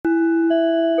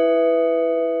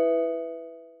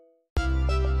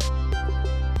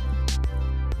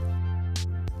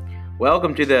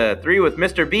Welcome to the 3 with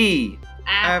Mr. B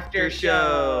After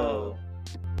Show.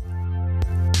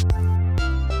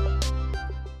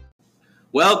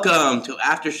 Welcome to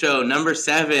After Show number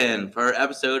 7 for our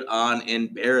episode on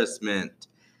embarrassment.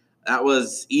 That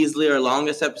was easily our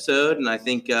longest episode, and I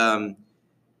think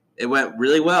it went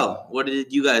really well. What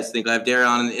did you guys think? I have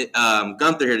Darion and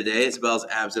Gunther here today. Isabel's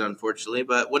absent, unfortunately,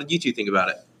 but what did you two think about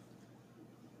it?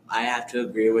 I have to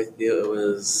agree with you. It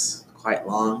was quite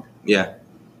long. Yeah.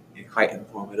 And quite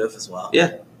informative as well.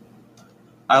 Yeah.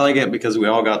 I like it because we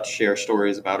all got to share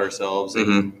stories about ourselves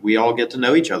and we all get to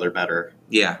know each other better.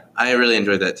 Yeah, I really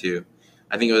enjoyed that too.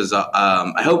 I think it was,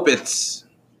 I hope it's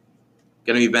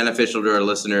going to be beneficial to our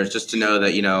listeners just to know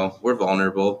that, we're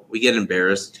vulnerable. We get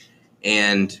embarrassed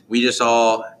and we just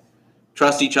all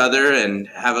trust each other and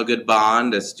have a good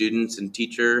bond as students and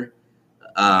teacher.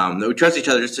 That we trust each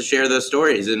other just to share those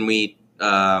stories. And we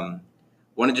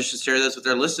wanted just to share this with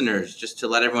our listeners just to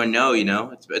let everyone know,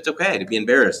 it's okay to be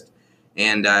embarrassed.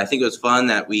 And I think it was fun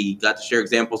that we got to share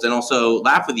examples and also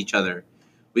laugh with each other.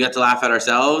 We got to laugh at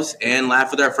ourselves and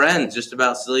laugh with our friends just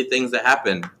about silly things that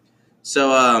happen.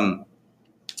 So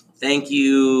thank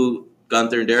you,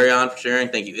 Gunther and Darion, for sharing.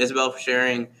 Thank you, Isabel, for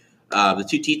sharing. The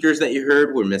two teachers that you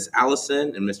heard were Miss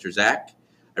Allison and Mr. Zach.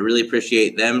 I really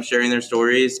appreciate them sharing their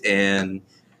stories. And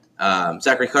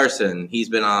Zachary Carson, he's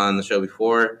been on the show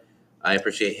before. I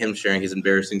appreciate him sharing his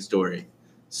embarrassing story.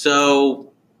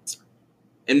 So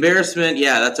embarrassment,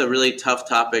 yeah, that's a really tough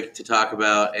topic to talk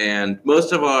about. And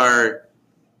most of our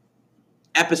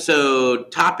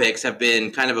episode topics have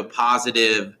been kind of a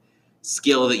positive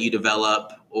skill that you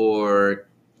develop or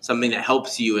something that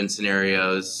helps you in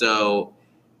scenarios. So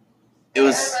it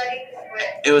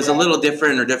was a little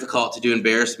different or difficult to do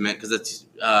embarrassment because it's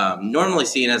normally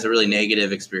seen as a really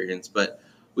negative experience. But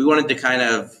we wanted to kind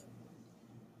of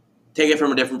take it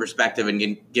from a different perspective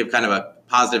and give kind of a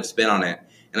positive spin on it.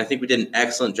 And I think we did an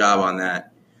excellent job on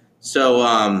that.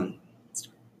 So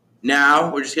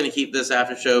now we're just going to keep this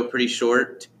after show pretty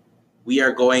short. We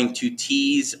are going to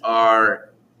tease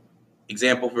our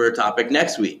example for a topic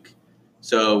next week.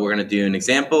 So we're going to do an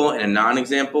example and a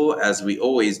non-example as we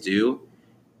always do.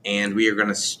 And we are going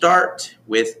to start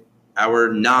with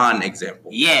our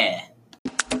non-example. Yeah.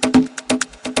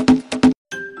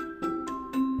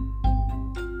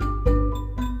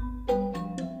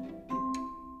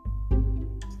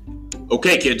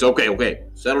 Okay, kids. Okay.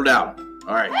 Settle down.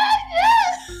 All right.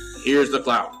 Here's the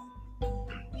clown.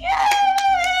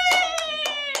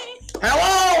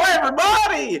 Hello,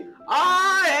 everybody.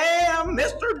 I am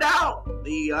Mr. Doubt,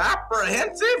 the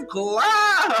apprehensive clown.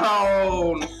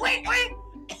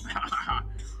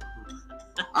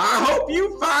 I hope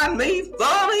you find me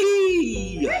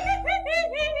funny.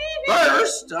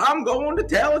 First, I'm going to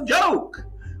tell a joke.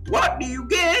 What do you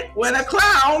get when a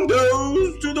clown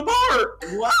goes to the park?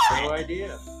 What? No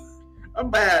idea. A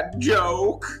bad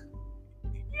joke.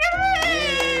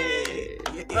 Yay!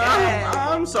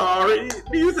 I'm sorry.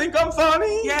 Do you think I'm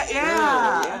funny?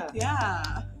 Yeah.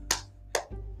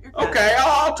 Okay,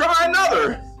 I'll try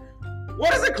another.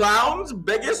 What is a clown's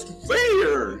biggest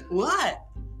fear? What?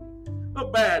 A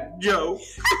bad joke.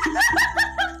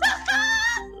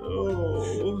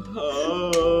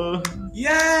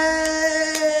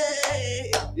 Yay!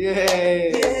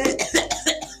 Yay!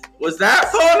 Was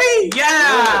that funny?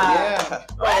 Yeah!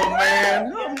 Oh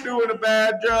man, I'm doing a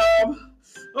bad job.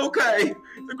 Okay,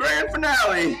 the grand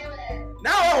finale.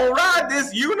 Now I will ride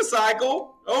this unicycle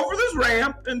over this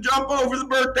ramp and jump over the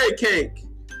birthday cake.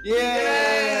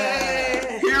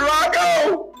 Yay! Here I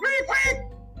go.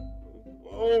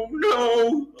 Oh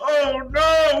no,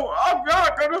 I'm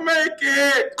not gonna make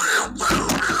it.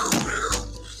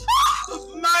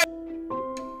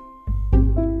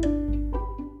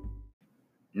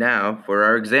 Now for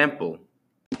our example.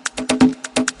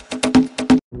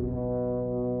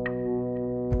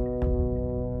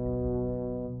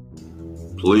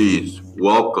 Please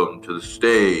welcome to the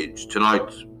stage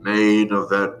tonight's main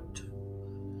event.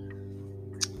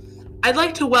 I'd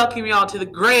like to welcome you all to the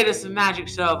greatest magic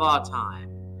show of all time.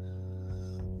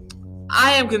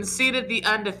 I am Conceited the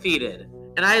Undefeated,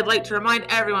 and I'd like to remind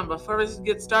everyone before we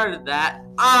get started that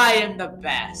I am the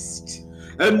best.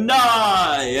 And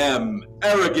I am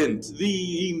Arrogant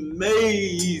the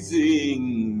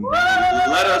Amazing.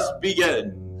 Let us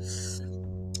begin.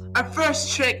 Our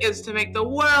first trick is to make the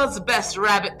world's best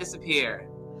rabbit disappear.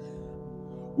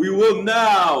 We will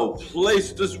now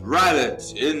place this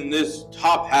rabbit in this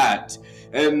top hat,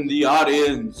 and the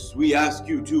audience, we ask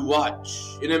you to watch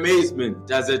in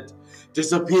amazement as it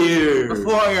disappears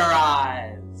Before your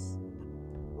eyes.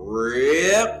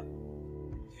 Rip.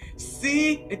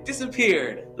 See? It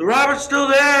disappeared. The rabbit's still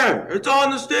there. It's on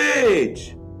the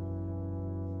stage.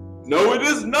 No, it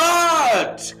is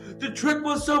not. The trick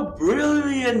was so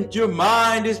brilliant. Your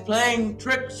mind is playing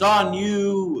tricks on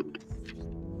you.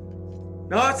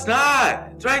 No, it's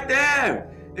not. It's right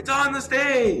there. It's on the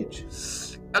stage.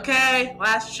 Okay,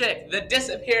 last trick. The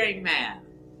disappearing man.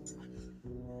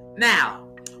 Now,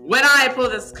 when I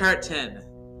pull this curtain,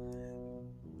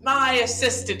 my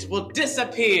assistant will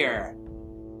disappear.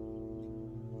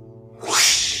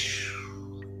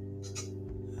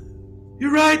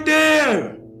 You're right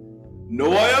there.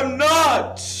 No, I am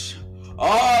not.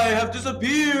 I have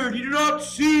disappeared. You do not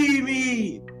see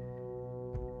me.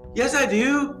 Yes, I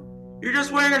do. You're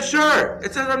just wearing a shirt.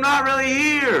 It says I'm not really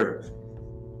here.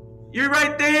 You're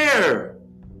right there.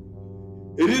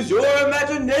 It is your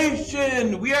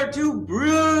imagination. We are too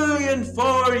brilliant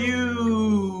for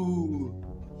you.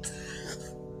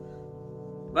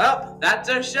 Well, that's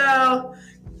our show.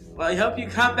 Well, I hope you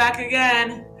come back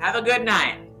again. Have a good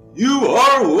night. You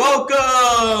are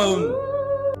welcome.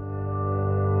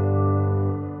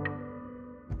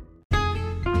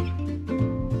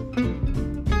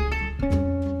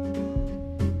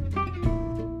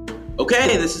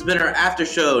 Okay, this has been our after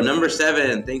show number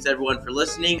 7. Thanks everyone for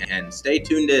listening and stay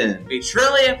tuned in. We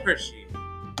truly appreciate